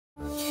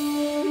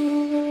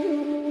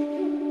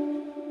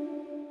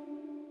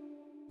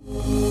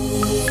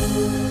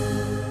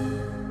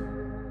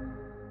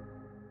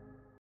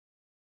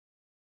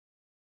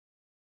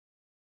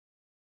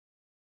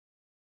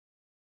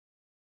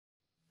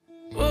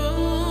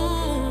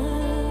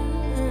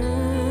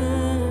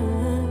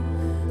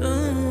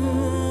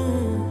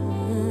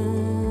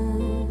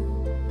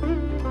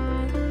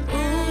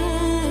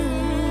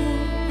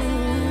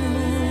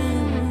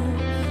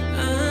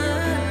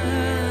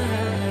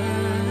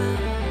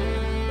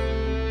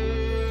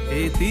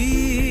এটি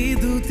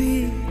দুটি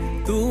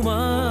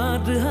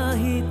তোমাৰ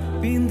হাঁহি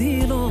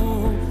পিন্ধিল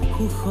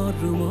সুখৰ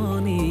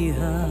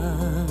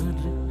মণিহাৰ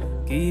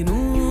কিনো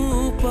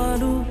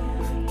পালো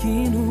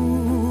কিনো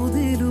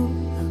দিলো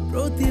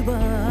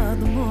প্ৰতিবাদ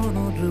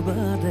মনৰ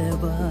বাৰে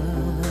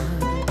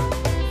বাৰ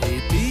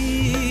এটি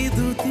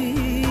দুটি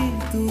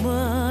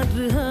তোমাৰ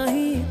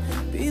হাঁহি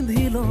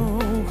পিন্ধিল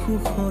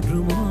সুখৰ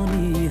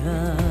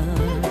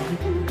মণিহাৰ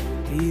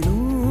কিনো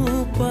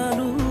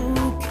পালো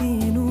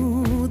কিনো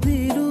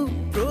দিলো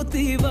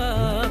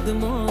প্ৰতিবাদ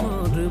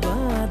মনৰ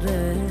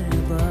বাৰে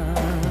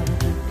বাৰ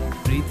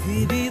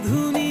পৃথিৱী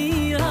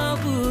ধুনীয়া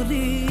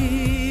বুলি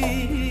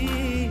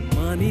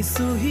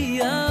মানিছো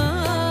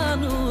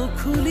হিয়ানো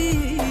খুলি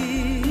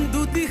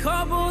দুটি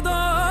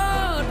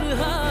শব্দৰ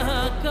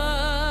হাহাকাৰ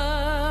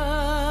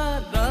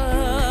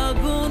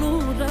ৰাগ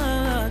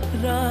অনুৰাগ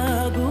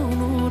ৰাগ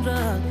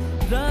অনুৰাগ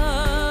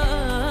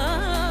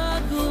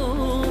ৰাগ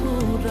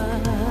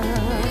অনুৰাগ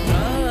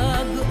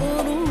ৰাগ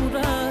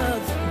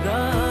অনুৰাগ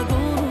ৰাগ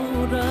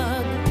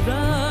অনুৰাগ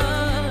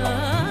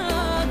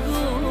ৰাগ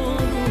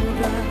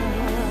অনুৰাগ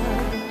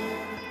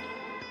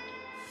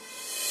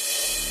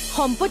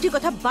সম্পত্তিৰ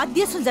কথা বাদ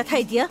দিয়াচোন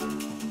জেঠাই এতিয়া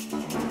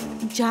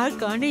যাৰ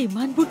কাৰণে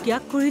ইমানবোৰ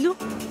ত্যাগ কৰিলো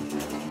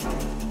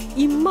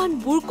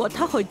ইমানবোৰ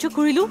কথা সহ্য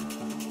কৰিলো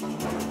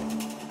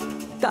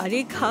তাৰে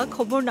খা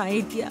খবৰ নাই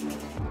এতিয়া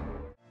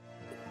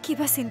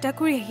কিবা চিন্তা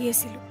কৰি আহি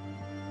আছিলো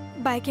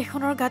বাইক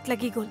এখনৰ গাত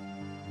লাগি গ'ল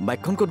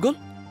বাইকখন ক'ত গ'ল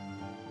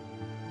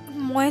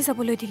মই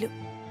যাবলৈ দিলো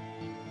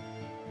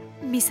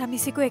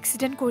মিছামিছিকৈ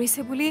এক্সিডেণ্ট কৰিছে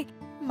বুলি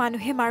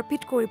মানুহে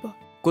মাৰপিট কৰিব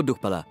ক'ত দুখ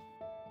পালা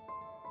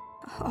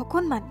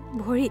অকণমান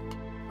ভৰিত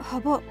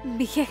হ'ব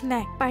বিশেষ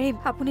নাই পাৰিম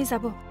আপুনি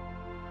যাব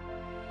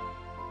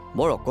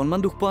বৰ অকণমান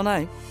দুখ পোৱা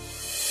নাই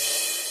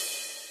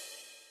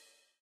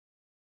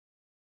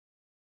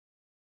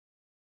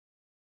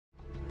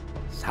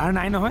ছাৰ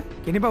নাই নহয়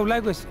কেনিবা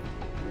ওলাই গৈছে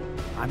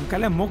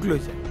আনকালে মোক লৈ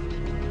যায়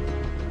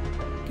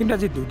কিন্তু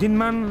আজি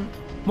দুদিনমান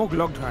মোক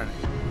লগ ধৰা নাই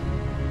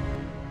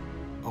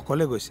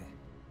অকলে গৈছে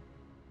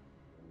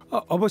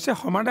অৱশ্যে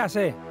সমাদা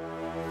আছে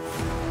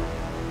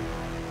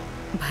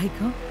ভাগ্য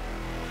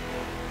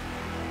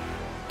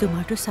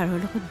তোমাৰতো ছাৰৰ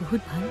লগত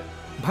বহুত ভাল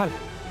ভাল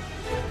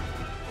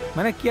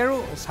মানে কি আৰু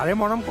ছাৰে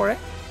মৰম কৰে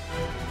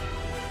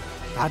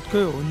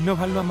তাতকৈ অন্য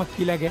ভালনো আমাক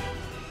কি লাগে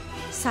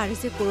ছাৰে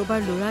যে ক'ৰবাৰ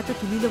ল'ৰা এটা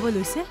তুলি ল'ব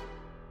লৈছে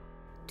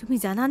তুমি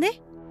জানানে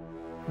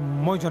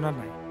মই জনা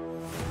নাই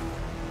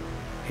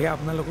সেয়া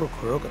আপোনালোকৰ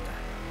ঘৰৰ কথা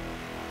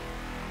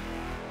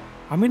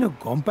আমিনো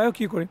গম পায়ো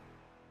কি কৰিম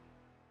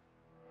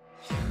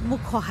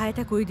মোক সহায়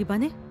এটা কৰি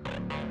দিবানে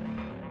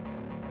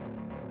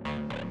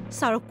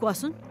ছাৰক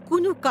কোৱাচোন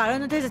কোনো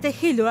কাৰণতে যাতে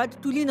সেই ল'ৰাটো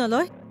তুলি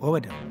নলয় অ'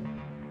 বাইদেউ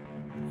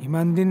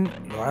ইমান দিন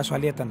ল'ৰা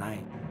ছোৱালী এটা নাই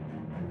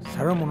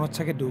ছাৰৰ মনত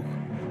চাগে দুখ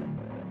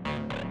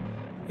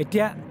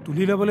এতিয়া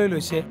তুলি ল'বলৈ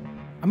লৈছে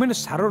আমিনো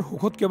ছাৰৰ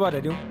সুখত কিয় বাধা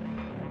দিওঁ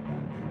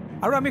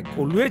আৰু আমি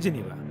ক'লোৱে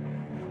যেনিবা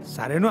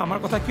ছাৰেনো আমাৰ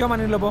কথা কিয়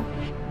মানি ল'ব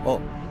অ'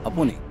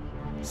 আপুনি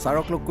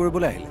ছাৰক লগ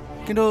কৰিবলৈ আহিলে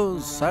কিন্তু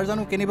ছাৰ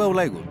জানো কেনিবা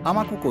ওলাই গ'ল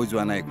আমাকো কৈ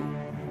যোৱা নাই একো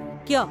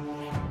কিয়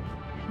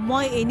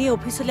মই এনেই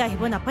অফিচলৈ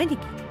আহিব নাপায়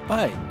নেকি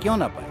পায় কিয়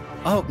নাপায়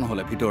আহক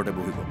নহ'লে ভিতৰতে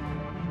বহিব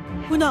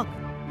শুনক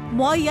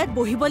মই ইয়াত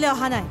বহিবলৈ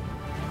অহা নাই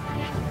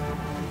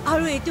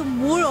আৰু এইটো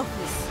মোৰ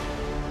অফিচ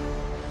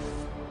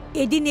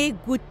এদিন এই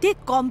গোটেই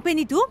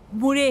কোম্পানীটো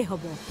মোৰেই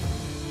হ'ব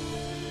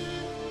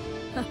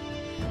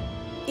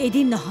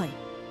এদিন নহয়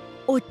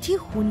অতি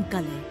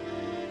সোনকালে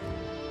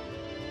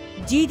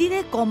যিদিনে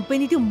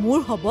কোম্পানীটো মোৰ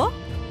হ'ব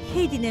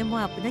সেইদিনে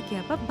মই আপোনাক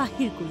ইয়াৰ পৰা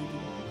বাহিৰ কৰি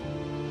দিম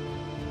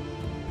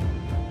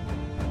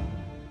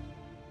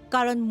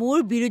কাৰণ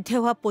মোৰ বিৰুদ্ধে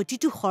হোৱা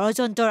প্ৰতিটো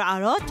ষড়যন্ত্ৰৰ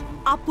আঁৰত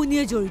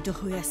আপুনিয়ে জড়িত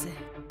হৈ আছে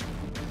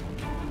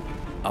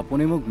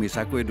আপুনি মোক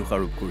মিছাকৈ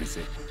দোষাৰোপ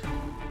কৰিছে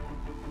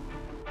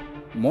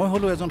মই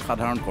হ'লো এজন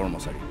সাধাৰণ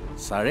কৰ্মচাৰী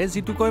ছাৰে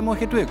যিটো কয় মই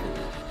সেইটোৱে কৰোঁ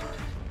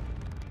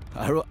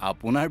আৰু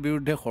আপোনাৰ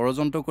বিৰুদ্ধে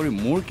ষড়যন্ত্ৰ কৰি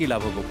মোৰ কি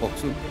লাভ হ'ব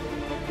কওকচোন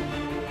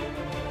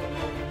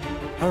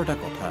আৰু এটা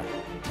কথা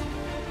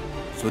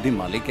যদি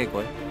মালিকে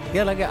কয়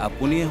সেয়া লাগে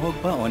আপুনিয়ে হওক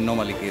বা অন্য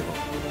মালিকেই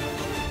হওক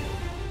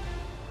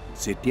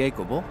যেতিয়াই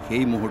ক'ব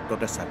সেই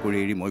মুহূৰ্ততে চাকৰি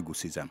এৰি মই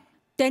গুচি যাম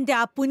তেন্তে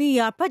আপুনি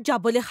ইয়াৰ পৰা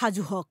যাবলৈ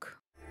সাজু হওক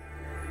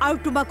আৰু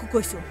তোমাকো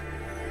কৈছোঁ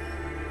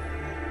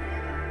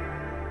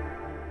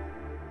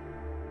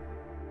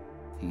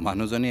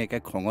মানুহজনী একে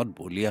খঙত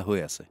বলিয়া হৈ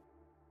আছে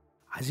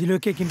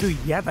আজিলৈকে কিন্তু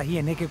ইয়াত আহি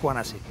এনেকৈ কোৱা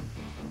নাছিল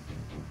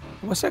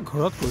অৱশ্যে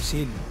ঘৰত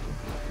কৈছিল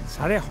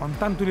ছাৰে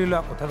সন্তান তুলি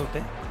লোৱা কথাটোতে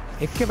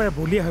একেবাৰে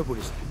বলিয়া হৈ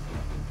পৰিছে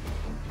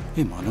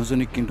এই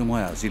মানুহজনীক কিন্তু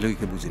মই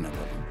আজিলৈকে বুজি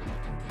নাপালোঁ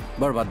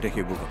বাৰু বাদ দে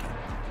সেইবোৰ কথা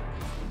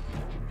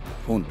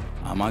শুন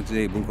আমাক যে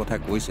এইবোৰ কথা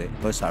কৈছে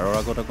তই ছাৰৰ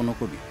আগত আকৌ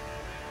নকবি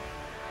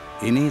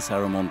এনেই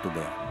ছাৰৰ মনটো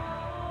বেয়া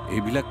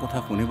এইবিলাক কথা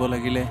শুনিব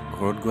লাগিলে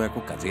ঘৰত গৈ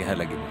আকৌ কাজিয়াহে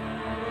লাগিব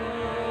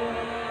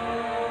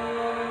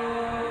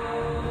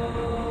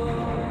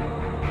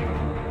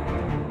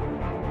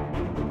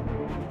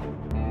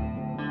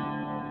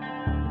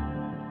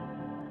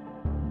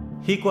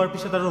সি কোৱাৰ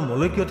পিছত আৰু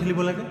মোলৈ কিয় ঠেলিব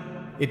লাগে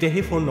এতিয়া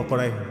সি ফোন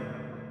নকৰাই হয়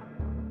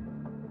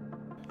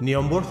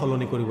নিয়মবোৰ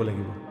সলনি কৰিব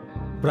লাগিব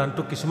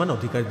ব্ৰাণ্ডটোক কিছুমান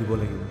অধিকাৰ দিব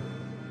লাগিব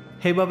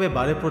সেইবাবে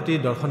বাৰে প্ৰতি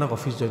দৰ্শনক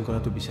অফিচ জইন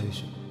কৰাটো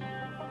বিচাৰিছোঁ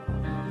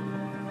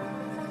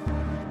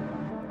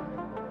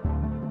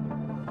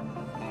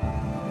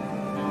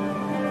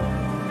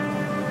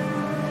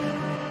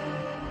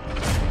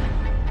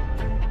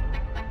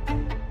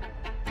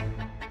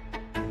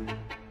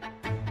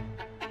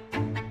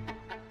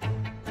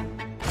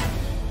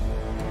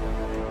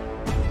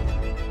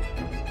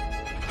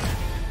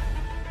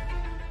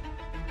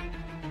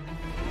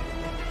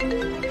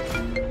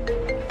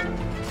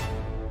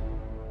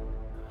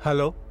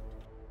হেল্ল'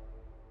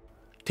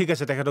 ঠিক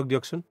আছে তেখেতক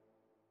দিয়কচোন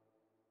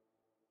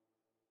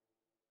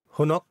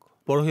শুনক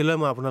পৰহিলৈ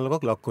মই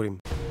আপোনালোকক লগ কৰিম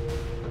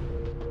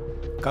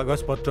কাগজ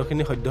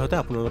পত্ৰখিনি সদ্যহতে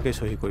আপোনালোকে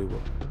সহি কৰিব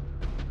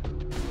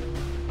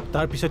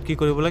তাৰপিছত কি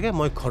কৰিব লাগে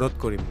মই ঘৰত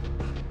কৰিম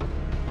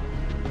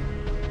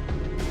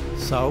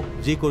চাওক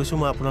যি কৰিছোঁ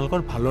মই আপোনালোকৰ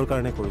ভালৰ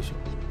কাৰণে কৰিছোঁ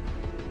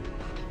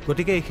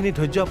গতিকে এইখিনি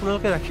ধৈৰ্য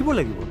আপোনালোকে ৰাখিব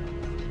লাগিব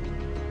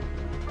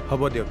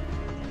হ'ব দিয়ক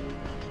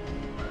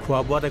খোৱা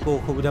বোৱাত একো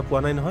অসুবিধা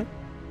পোৱা নাই নহয়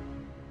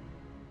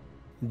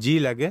যি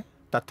লাগে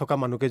তাত থকা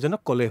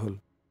মানুহকেইজনক ক'লেই হ'ল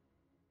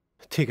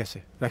ঠিক আছে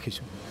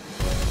ৰাখিছোঁ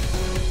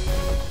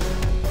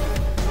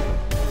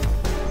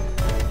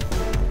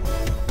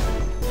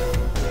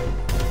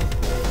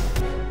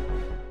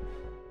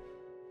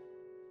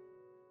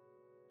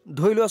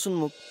ধৰি লোৱাচোন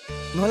মোক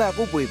নহ'লে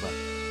আকৌ পৰিবা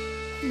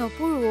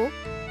নপৰো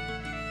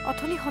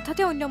অথনি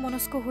হঠাতে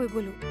অন্যমনস্ক হৈ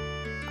গ'লো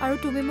আৰু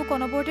তুমি মোক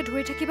অনবৰতে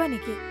ধৰি থাকিবা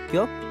নেকি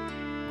কিয়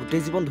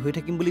গোটেই জীৱন ধৰি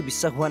থাকিম বুলি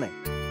বিশ্বাস হোৱা নাই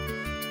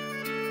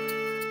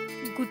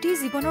গোটেই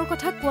জীৱনৰ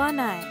কথা কোৱা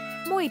নাই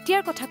মই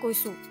এতিয়াৰ কথা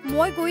কৈছোঁ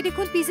মই গৈ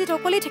দেখোন পিজিত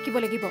অকলেই থাকিব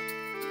লাগিব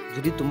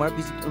যদি তোমাৰ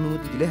পিজিত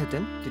অনুমতি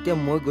দিলেহেঁতেন তেতিয়া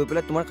মই গৈ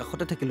পেলাই তোমাৰ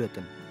কাষতে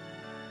থাকিলোহেঁতেন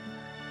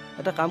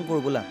এটা কাম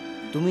কৰোঁ বোলা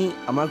তুমি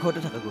আমাৰ ঘৰতে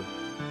থাকাগৈ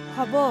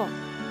হ'ব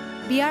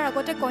বিয়াৰ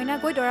আগতে কইনা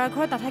গৈ দৰাৰ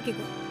ঘৰত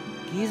নাথাকিগৈ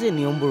কি যে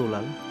নিয়মবোৰ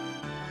ওলাল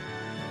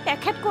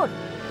তেখেত ক'ত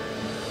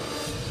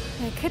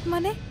এখেত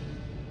মানে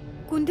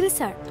কুন্দিল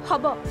ছাৰ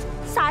হ'ব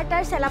ছাৰ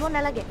তাৰ চেলাব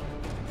নালাগে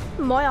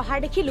মই অহাৰ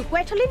দেখি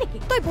লুকুৱাই থলি নেকি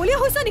তই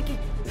বলিয়া হৈছ নেকি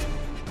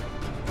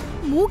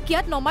মোক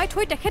ইয়াত নমাই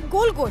থৈ তেখেত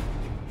গ'লগৈ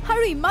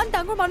আৰু ইমান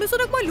ডাঙৰ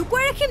মানুহজনক মই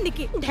লুকুৱাই ৰাখিম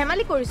নেকি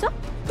ধেমালি কৰিছ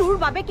তোৰ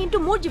বাবে কিন্তু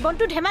মোৰ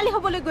জীৱনটো ধেমালি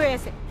হ'বলৈ গৈ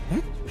আছে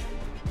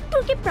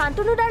তোৰ কি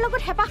প্ৰান্তনুদাৰ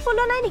লগত হেঁপাহ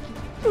পলোৱা নাই নেকি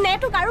নে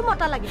তোক আৰু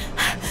মতা লাগে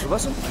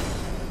ৰ'বাচোন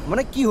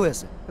মানে কি হৈ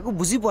আছে একো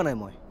বুজি পোৱা নাই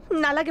মই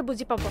নালাগে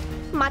বুজি পাব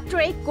মাত্ৰ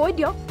এই কৈ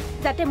দিয়ক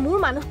যাতে মোৰ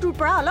মানুহটোৰ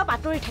পৰা অলপ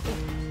আঁতৰি থাকে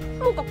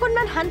মোক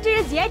অকণমান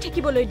শান্তিৰে জীয়াই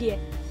থাকিবলৈ দিয়ে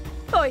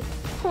ঐ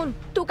শুন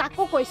তোক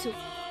আকৌ কৈছোঁ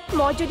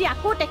মই যদি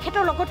আকৌ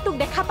তেখেতৰ লগত তোক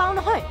দেখা পাওঁ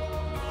নহয়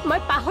মই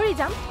পাহৰি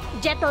যাম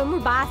যে তই মোৰ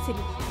বা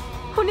আছিলি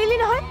শুনিলি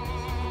নহয়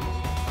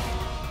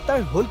তাৰ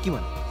হ'ল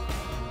কিমান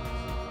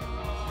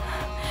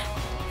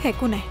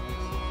একো নাই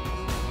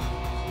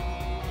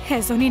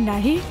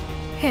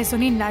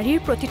এজনী নাৰীৰ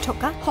প্ৰতি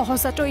থকা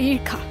সহজাত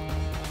ঈৰ্ষা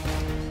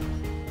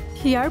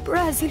ইয়াৰ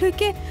পৰা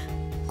আজিলৈকে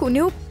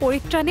কোনেও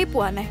পৰিত্ৰাণেই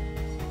পোৱা নাই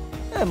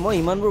মই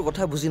ইমানবোৰ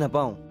কথা বুজি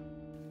নাপাওঁ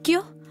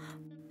কিয়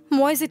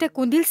মই যেতিয়া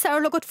কুন্দিল ছাৰৰ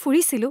লগত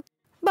ফুৰিছিলোঁ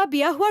বা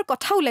বিয়া হোৱাৰ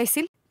কথা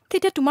ওলাইছিল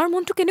তেতিয়া তোমাৰ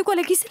মনটো কেনেকুৱা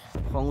লাগিছিল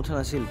খং উঠা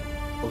নাছিল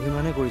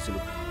অভিমানহে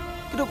কৰিছিলোঁ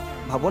কিন্তু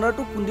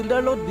ভাৱনাৰটো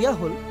কুন্দিলদাৰ লগত বিয়া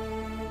হ'ল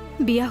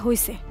বিয়া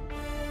হৈছে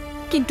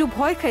কিন্তু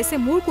ভয় খাইছে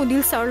মোৰ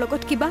কুন্দিল ছাৰৰ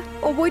লগত কিবা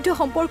অবৈধ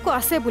সম্পৰ্ক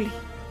আছে বুলি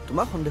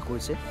তোমাক সন্দেহ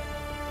কৰিছে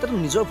তাতো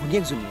নিজৰ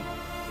ভনীয়েকজনীয়ে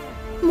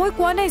মই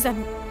কোৱা নাই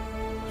জানো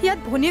ইয়াত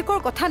ভনীয়েকৰ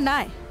কথা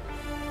নাই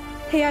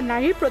সেয়া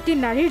নাৰীৰ প্ৰতি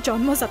নাৰীৰ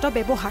জন্মজাত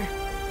ব্যৱহাৰ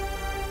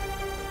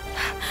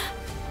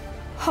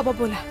হ'ব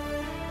বোলা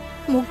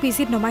মোক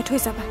পিজিত নমাই থৈ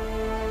যাবা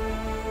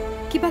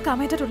কিবা কাম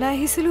এটাত ওলাই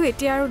আহিছিলোঁ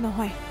এতিয়া আৰু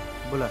নহয়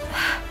বোলা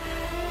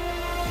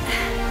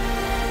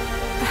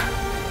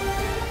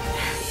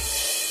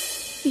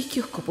ই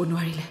কিয় ক'ব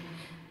নোৱাৰিলে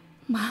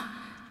মা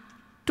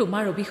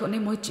তোমাৰ অবিহনে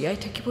মই জীয়াই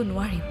থাকিব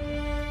নোৱাৰিম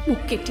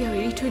মোক কেতিয়াও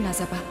এৰি থৈ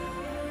নাযাবা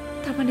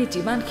তাৰমানে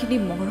যিমানখিনি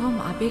মৰম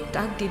আৱেগ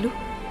তাক দিলোঁ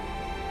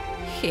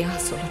সেয়া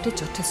আচলতে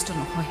যথেষ্ট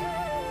নহয়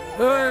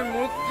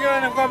মোক কিয়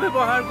এনেকুৱা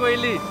ব্যৱহাৰ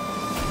কৰিলি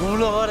মোৰ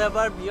লগত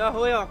এবাৰ বিয়া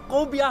হৈ আকৌ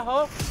বিয়া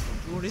হওক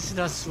মোৰ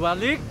নিচিনা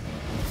ছোৱালীক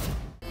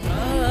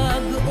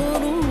ৰাগ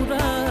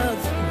অনুৰাগ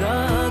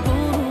ৰাগ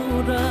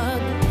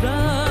অনুৰাগ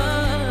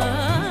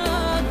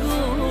ৰাগ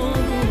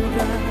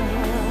অনুৰাগ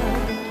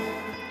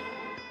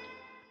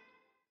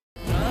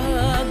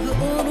ৰাগ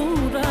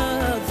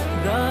অনুৰাগ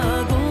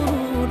ৰাগ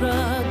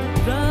অনুৰাগ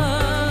ৰাগ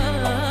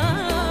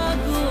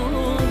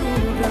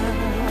অনুৰাগ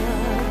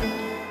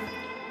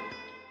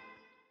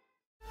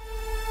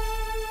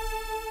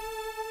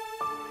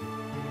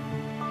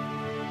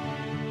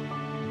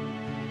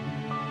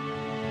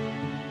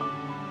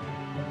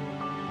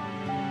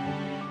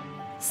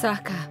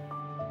চাহকা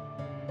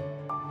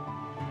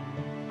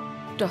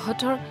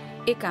তহঁতৰ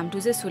এই কামটো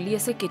যে চলি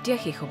আছে কেতিয়া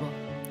শেষ হ'ব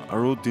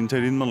আৰু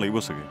 ৩-৪ দিনমান লাগিব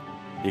চাগে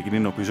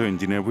এইকেইদিন অফিচৰ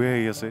ইঞ্জিনিয়াৰবোৰে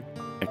আহি আছে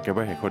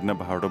একেবাৰে শেষৰ দিনা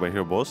ভাৰতৰ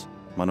বাহিৰৰ বছ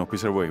মানে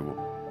অফিচাৰবোৰ আহিব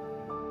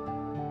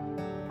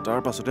তাৰ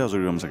পাছতে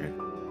আজৰি হ'ম চাগে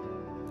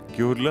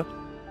কি সুধিলা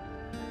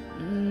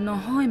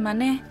নহয়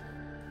মানে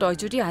তই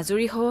যদি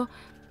আজৰি হ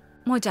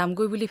মই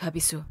যামগৈ বুলি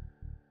ভাবিছোঁ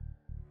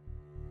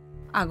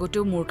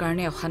আগতেও মোৰ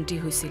কাৰণে অশান্তি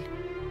হৈছিল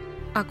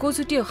আকৌ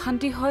যদি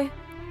অশান্তি হয়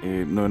এই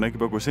নয়না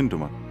কিবা কৈছে নি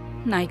তোমাক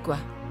নাই কোৱা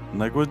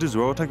নাই কোৱা যদি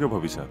যোৱা কথা কিয়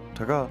ভাবিছা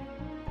থাকা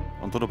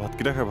অন্তত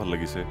ভাতকেইটা খাই ভাল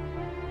লাগিছে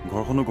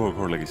ঘৰখনো ঘৰ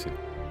ঘৰ লাগিছে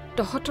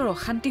তহঁতৰ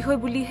অশান্তি হয়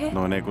বুলিহে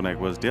নয়না একো নাই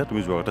কোৱা যেতিয়া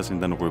তুমি যোৱা কথা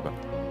চিন্তা নকৰিবা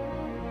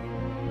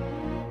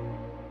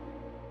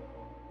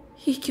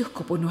সি কিয়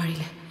ক'ব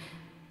নোৱাৰিলে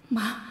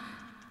মা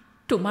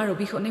তোমাৰ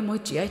অবিহনে মই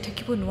জীয়াই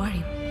থাকিব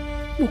নোৱাৰিম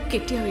মোক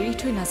কেতিয়াও এৰি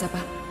থৈ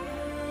নাযাবা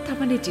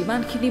তাৰমানে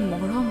যিমানখিনি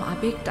মৰম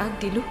আবেগ তাক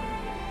দিলোঁ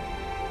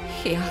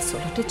সেয়া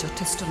আচলতে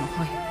যথেষ্ট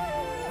নহয়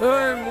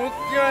মোক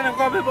কিয়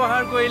এনেকুৱা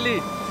ব্যৱহাৰ কৰিলি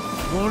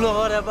মোৰ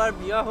লগত এবাৰ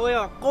বিয়া হৈ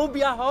আকৌ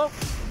বিয়া হওক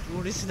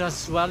মোৰ নিচিনা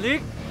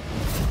ছোৱালীক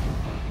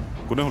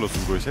কোনে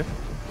হুলস্থুল কৰিছে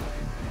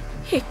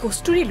সেই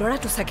কস্তুৰী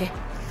ল'ৰাটো চাগে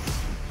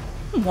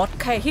মদ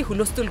খাই আহি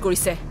হুলস্থুল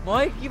কৰিছে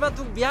মই কিবা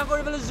তোক বিয়া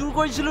কৰিবলৈ জোৰ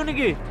কৰিছিলো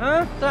নেকি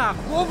তই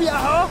আকৌ বিয়া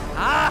হওক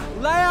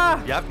ওলাই আহ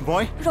ইয়াত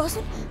মই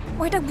ৰচোন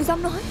মই তাক বুজাম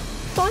নহয়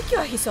তই কিয়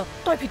আহিছ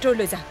তই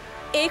ভিতৰলৈ যা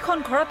এইখন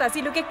ঘৰত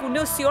আজিলৈকে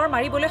কোনেও চিঞৰ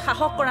মাৰিবলৈ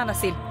সাহস কৰা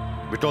নাছিল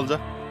ভিতৰলৈ যা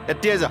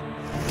এতিয়াই যা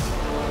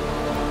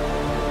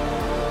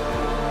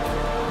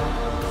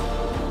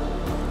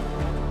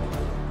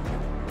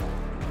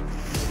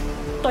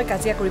তই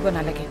কাজিয়া কৰিব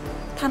নালাগে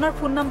থানাৰ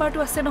ফোন নাম্বাৰটো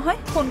আছে নহয়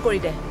ফোন কৰি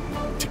দে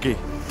ঠিকেই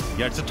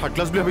ইয়াৰ পিছত থাৰ্ড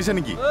ক্লাছ বুলি ভাবিছে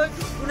নেকি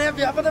কোনে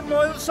বিয়া পাতে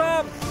ময়ো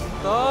চাম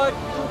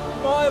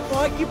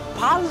তই কি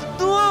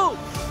ফাল্টু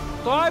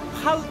তই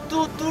ফাল্টু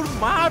তোৰ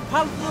মাৰ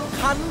ফাল্টু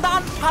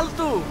খানদান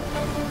ফাল্টু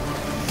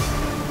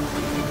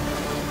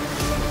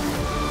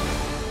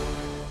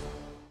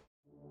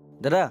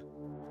দাদা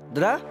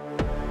দাদা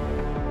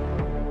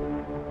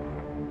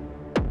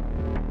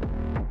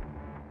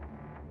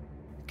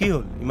কি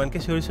হ'ল ইমানকে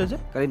চিঞৰিছ যে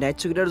কালি নাইট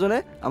চকীদাৰজনে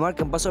আমাৰ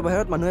কেম্পাছৰ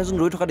বাহিৰত মানুহ এজন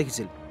ৰৈ থকা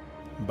দেখিছিল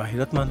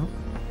বাহিৰত মানুহ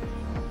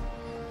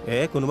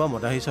কোনোবা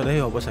মতা হিচাপেহে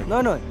হ'ব চাগে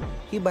নহয় নহয়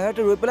সি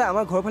বাহিৰতে ৰৈ পেলাই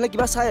আমাৰ ঘৰৰ ফালে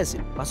কিবা চাই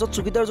আছিল পাছত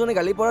চকীদাৰজনে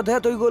গালি পৰাতহে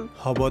তৈ গ'ল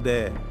হ'ব দে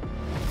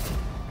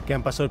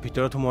কেম্পাছৰ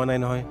ভিতৰত সোমোৱা নাই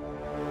নহয়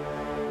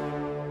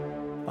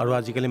আৰু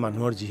আজিকালি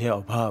মানুহৰ যিহে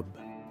অভাৱ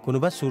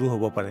কোনোবা চুৰো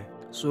হ'ব পাৰে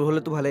চুৰ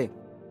হ'লেতো ভালেই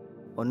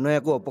অন্যই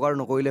একো অপকাৰ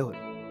নকৰিলে হ'ল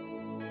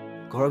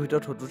ঘৰৰ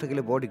ভিতৰত শত্ৰু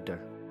থাকিলে বৰ দিগদাৰ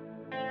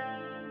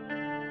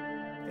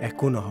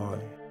একো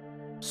নহয়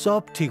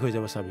চব ঠিক হৈ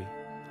যাব চাবি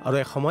আৰু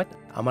এসময়ত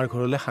আমাৰ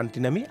ঘৰলৈ শান্তি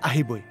নামি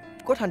আহিবই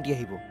ক'ত শান্তি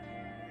আহিব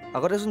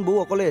আগতেচোন বৌ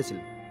অকলে আছিল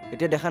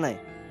এতিয়া দেখা নাই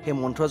সেই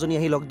মন্থৰাজনী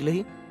আহি লগ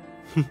দিলেহি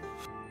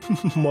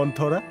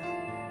মন্থৰা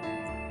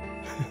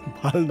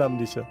ভাল নাম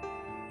দিছ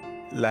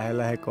লাহে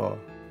লাহে ক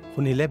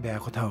শুনিলে বেয়া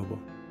কথা হ'ব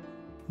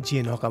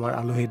যিয়ে নহওক আমাৰ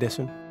আলহী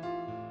দেচোন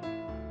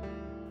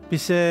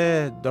পিছে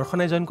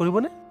দৰ্শনে জইন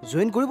কৰিবনে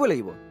জইন কৰিব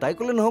লাগিব তাই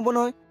ক'লে নহ'ব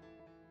নহয়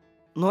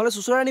নহ'লে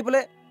চুচৰা আনি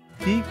পেলাই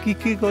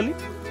কি ক'লি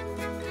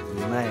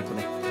নাই একো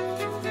নাই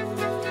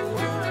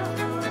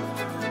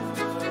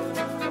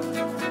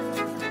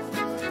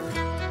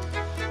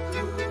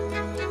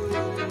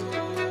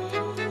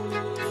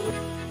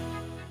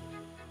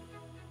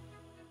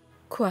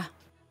খোৱা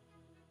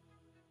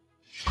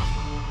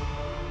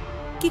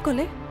কি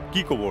ক'লে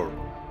কি ক'ব আৰু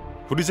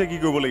সুধিছে কি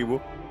কৰিব লাগিব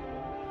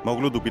মই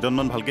বোলো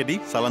দুপিটানমান ভালকে দি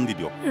চালান দি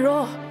দিয়ক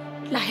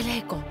লাহে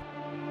লাহে ক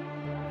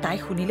তাই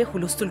শুনিলে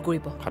হুলস্থুল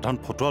কৰিব সাধাৰণ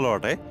ফটোৱা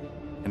ল'ৰাটাই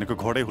এনেকৈ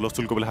ঘৰতে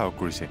হুলস্থুল কৰিবলৈ সাহস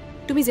কৰিছে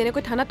তুমি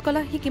যেনেকৈ থানাত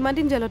ক'লা সি কিমান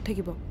দিন জেলত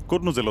থাকিব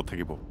ক'তনো জেলত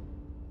থাকিব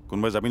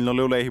কোনোবাই জামিন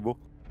ল'লে ওলাই আহিব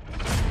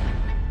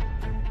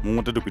মোৰ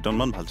মতে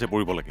দুপিটানমান ভালছে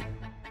পৰিব লাগে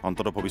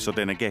অন্তত ভৱিষ্যতে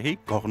এনেকৈ আহি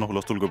ঘৰখনৰ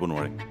হুলস্থুল কৰিব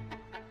নোৱাৰে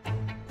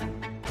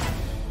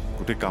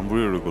গোটেই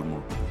কামবোৰেই ৰৈ গ'ল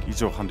মোৰ কি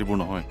যে অশান্তিবোৰ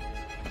নহয়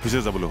অফিচে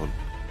যাবলৈ হ'ল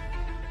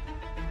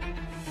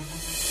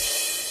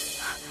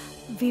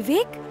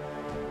বিবেক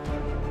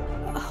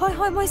হয়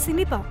হয় মই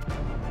চিনি পাওঁ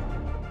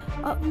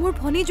মোৰ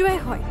ভনী জোৱাই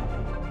হয়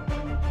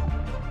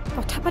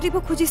কথা পাতিব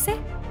খুজিছে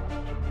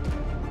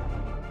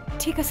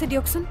ঠিক আছে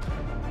দিয়কচোন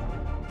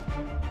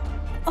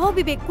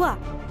বিবেক কোৱা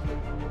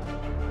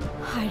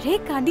হাৰে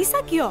কান্দিছা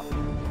কিয়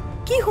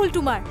কি হ'ল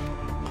তোমাৰ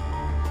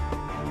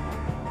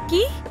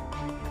কি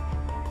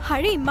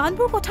হাৰে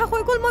ইমানবোৰ কথা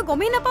হৈ গ'ল মই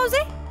গমেই নাপাওঁ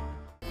যে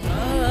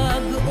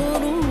ৰাগ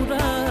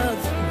অনুৰাগ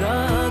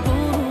ৰাগ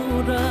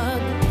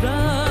অনুৰাগ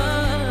ৰাগ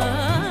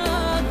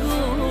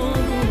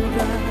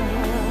অনুৰাগ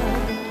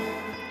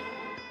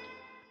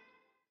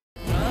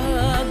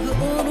ৰাগ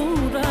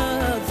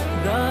অনুৰাগ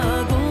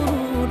ৰাগ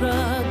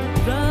অনুৰাগ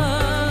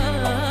ৰাগ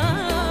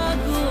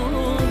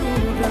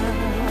অনুৰাগ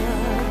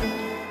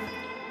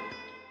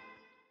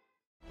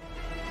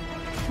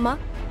মা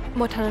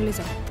মই থানালৈ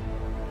যাওঁ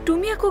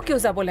তুমি আকৌ কিয়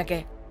যাব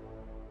লাগে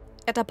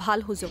এটা ভাল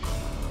সুযোগ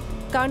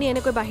কাৰণ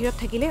এনেকৈ বাহিৰত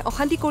থাকিলে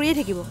অশান্তি কৰিয়ে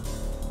থাকিব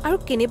আৰু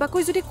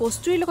কেনেবাকৈ যদি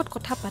কস্তুৰীৰ লগত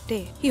কথা পাতে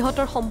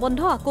সিহঁতৰ সম্বন্ধ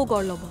আকৌ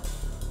গঢ় ল'ব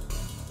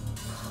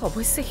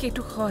অৱশ্যে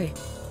সেইটো হয়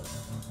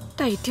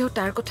তাই এতিয়াও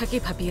তাৰ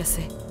কথাকেই ভাবি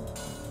আছে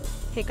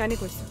সেইকাৰণে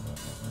কৈছোঁ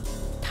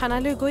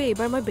থানালৈ গৈ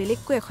এইবাৰ মই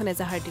বেলেগকৈ এখন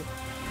এজাহাৰ দিওঁ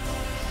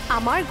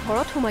আমাৰ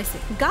ঘৰত সোমাইছে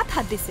গাত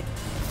হাত দিছে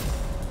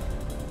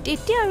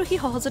তেতিয়া আৰু সি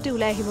সহজতে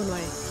ওলাই আহিব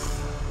নোৱাৰে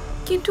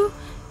কিন্তু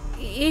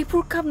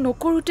এইবোৰ কাম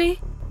নকৰোঁতেই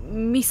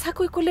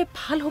মিছাকৈ ক'লে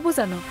ভাল হ'ব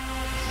জানো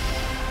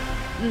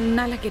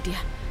নালাগে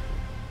দিয়া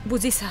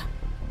বুজিছা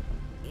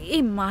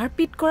এই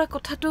মাৰপিট কৰা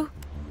কথাটো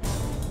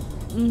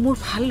মোৰ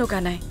ভাল লগা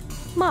নাই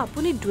মা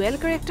আপুনি ডুৱেল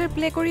কেৰেক্টাৰ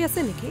প্লে কৰি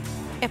আছে নেকি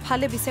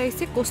এফালে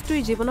বিচাৰিছে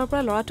কস্তুৰীৰ জীৱনৰ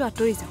পৰা ল'ৰাটো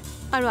আঁতৰি যাওক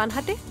আৰু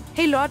আনহাতে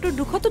সেই ল'ৰাটোৰ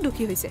দুখতো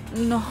দুখী হৈছে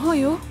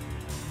নহয় অ'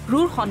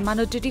 ৰুৰ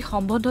সন্মানত যদি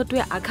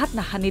সম্বন্ধটোৱে আঘাত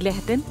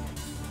নাহানিলেহেঁতেন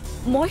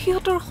মই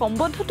সিহঁতৰ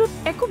সম্বন্ধটোত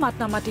একো মাত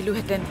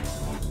নামাতিলোহেঁতেন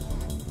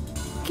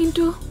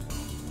কিন্তু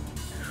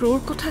ৰুৰ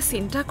কথা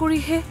চিন্তা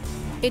কৰিহে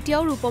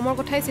এতিয়াও ৰূপমৰ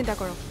কথাই চিন্তা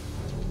কৰক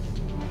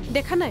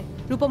দেখা নাই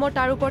ৰূপমৰ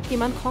তাৰ ওপৰত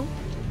কিমান খং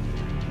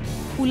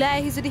ওলাই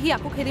আহি যদি সি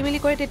আকৌ খেলি মেলি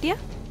কৰে তেতিয়া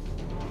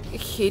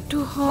সেইটো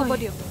হ'ব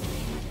দিয়ক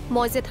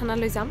মই যে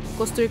থানালৈ যাম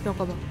কস্তুৰীক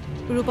নক'ব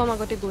ৰূপম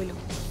আগতে গৈ লওঁ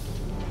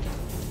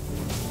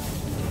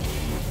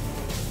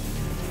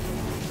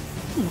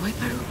মই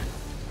বাৰু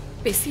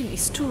বেছি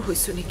নিষ্ঠুৰ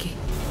হৈছোঁ নেকি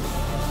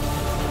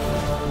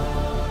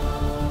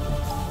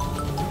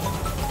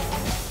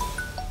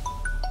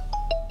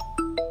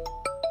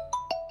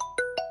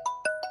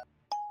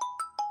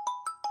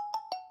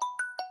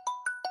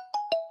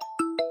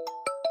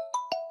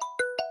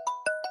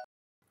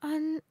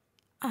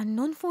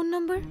unknown phone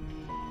number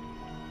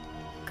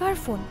কাৰ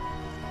ফোন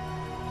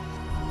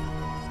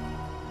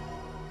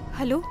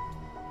হেল্ল'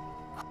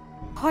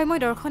 হয় মই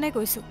দৰ্শনাই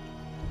কৈছোঁ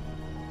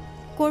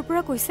ক'ৰ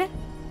পৰা কৈছে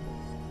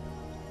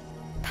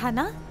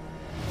থানা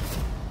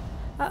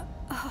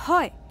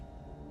হয়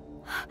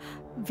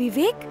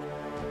বিবেক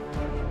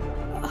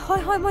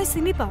হয় হয় মই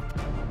চিনি পাওঁ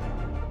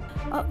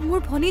মোৰ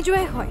ভনী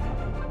জোৱাই হয়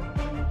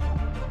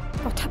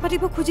কথা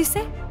পাতিব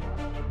খুজিছে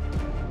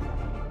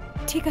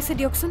ঠিক আছে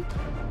দিয়কচোন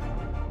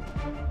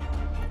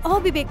অ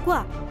বিবেক কোৱা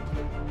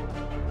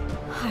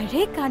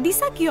আৰে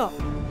কান্দিছা কিয়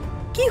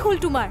কি হ'ল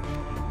তোমাৰ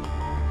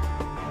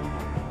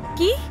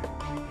কি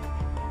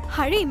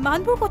আৰে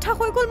ইমানবোৰ কথা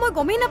হৈ গ'ল মই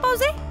গমেই নাপাওঁ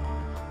যে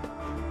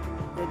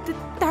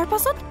তাৰ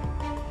পাছত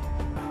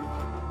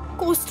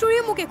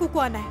কস্তুৰীয়ে মোক একো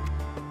কোৱা নাই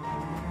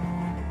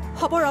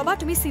হ'ব ৰবা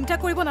তুমি চিন্তা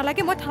কৰিব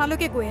নালাগে মই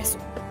থানালৈকে গৈ আছো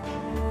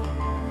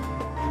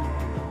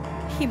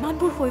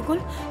ইমানবোৰ হৈ গ'ল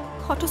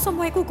অথচ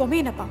মই একো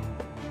গমেই নাপাওঁ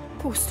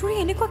কস্তুৰী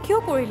এনেকুৱা কিয়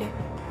কৰিলে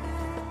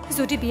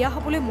যদি বিয়া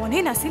হ'বলৈ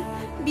মনেই নাছিল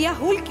বিয়া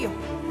হ'ল কিয়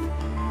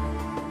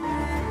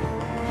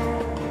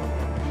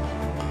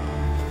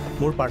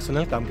মোৰ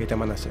পাৰ্চনেল কাম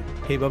কেইটামান আছে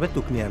সেইবাবে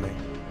তোক নিয়া নাই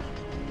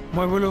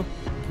মই বোলো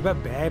কিবা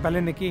বেয়াই পালে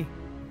নেকি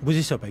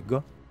বুজিছ ভাগ্য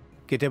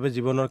কেতিয়াবা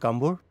জীৱনৰ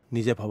কামবোৰ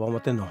নিজে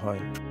ভবামতে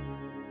নহয়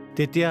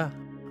তেতিয়া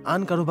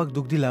আন কাৰোবাক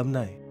দুখ দি লাভ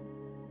নাই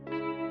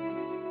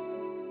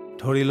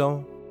ধৰি লওঁ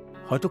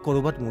হয়তো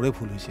ক'ৰবাত মোৰে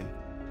ভুল হৈছিল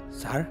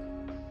ছাৰ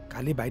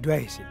কালি বাইদেউ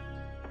আহিছিল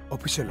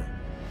অফিচলৈ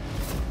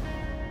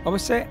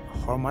অৱশ্যে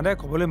শৰ্মাদাই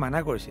ক'বলৈ মানা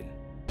কৰিছিল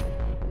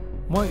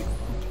মই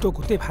তো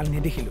গোটেই ভাল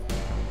নেদেখিলোঁ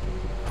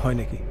হয়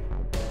নেকি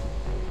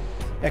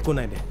একো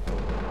নাই দে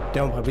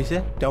তেওঁ ভাবিছে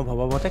তেওঁ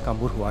ভবামতে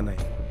কামবোৰ হোৱা নাই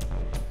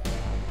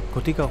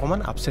গতিকে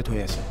অকণমান আপছেট হৈ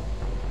আছে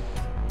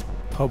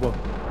হ'ব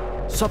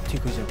চব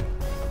ঠিক হৈ যাব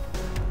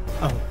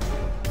আহোঁ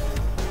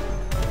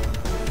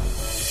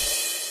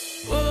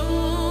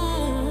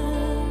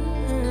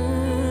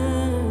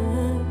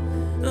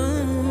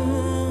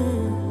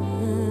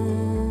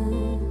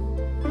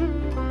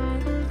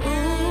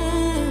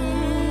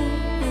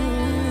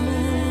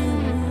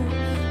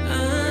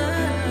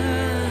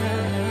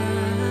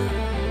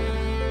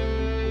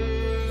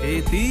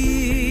এটি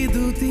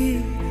দুটি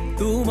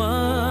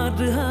তোমাৰ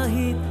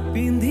হাঁহিত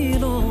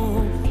পিন্ধিল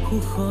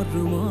সুখৰ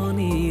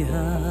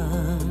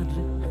মণিহাৰ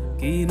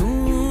কিনো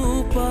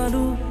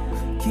পালো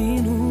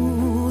কিনো